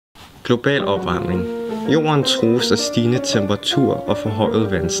Global opvarmning. Jorden trues af stigende temperatur og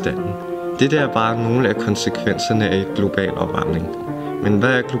forhøjet vandstanden. Dette er bare nogle af konsekvenserne af global opvarmning. Men hvad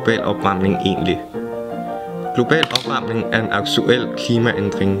er global opvarmning egentlig? Global opvarmning er en aktuel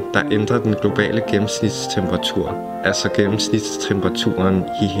klimaændring, der ændrer den globale gennemsnitstemperatur, altså gennemsnitstemperaturen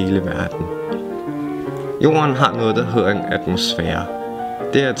i hele verden. Jorden har noget, der hedder en atmosfære.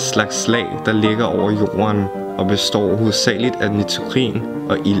 Det er et slags lag, der ligger over jorden og består hovedsageligt af nitrogen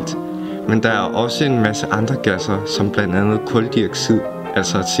og ilt. Men der er også en masse andre gasser, som blandt andet kuldioxid,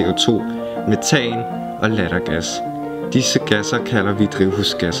 altså CO2, metan og lattergas. Disse gasser kalder vi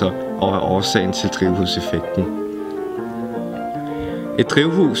drivhusgasser og er årsagen til drivhuseffekten. Et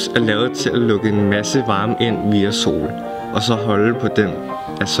drivhus er lavet til at lukke en masse varme ind via sol, og så holde på den,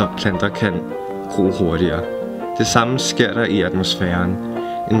 at så planter kan gro hurtigere. Det samme sker der i atmosfæren.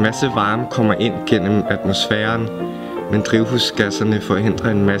 En masse varme kommer ind gennem atmosfæren, men drivhusgasserne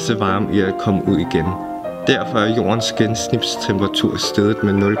forhindrer en masse varme i at komme ud igen. Derfor er jordens gennemsnitstemperatur steget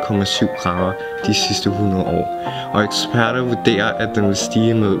med 0,7 grader de sidste 100 år, og eksperter vurderer, at den vil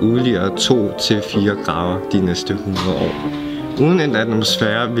stige med yderligere 2-4 grader de næste 100 år. Uden en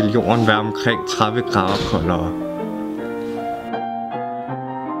atmosfære vil jorden være omkring 30 grader koldere.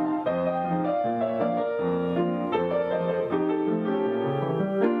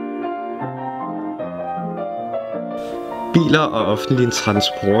 Biler og offentlig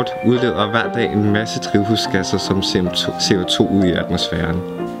transport udleder hver dag en masse drivhusgasser som CO2 ud i atmosfæren.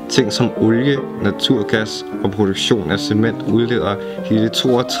 Ting som olie, naturgas og produktion af cement udleder hele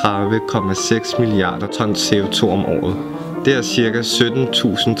 32,6 milliarder ton CO2 om året. Det er ca.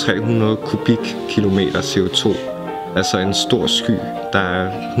 17.300 kubikkilometer CO2, altså en stor sky, der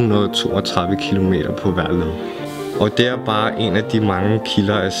er 132 km på hver led. Og det er bare en af de mange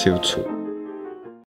kilder af CO2.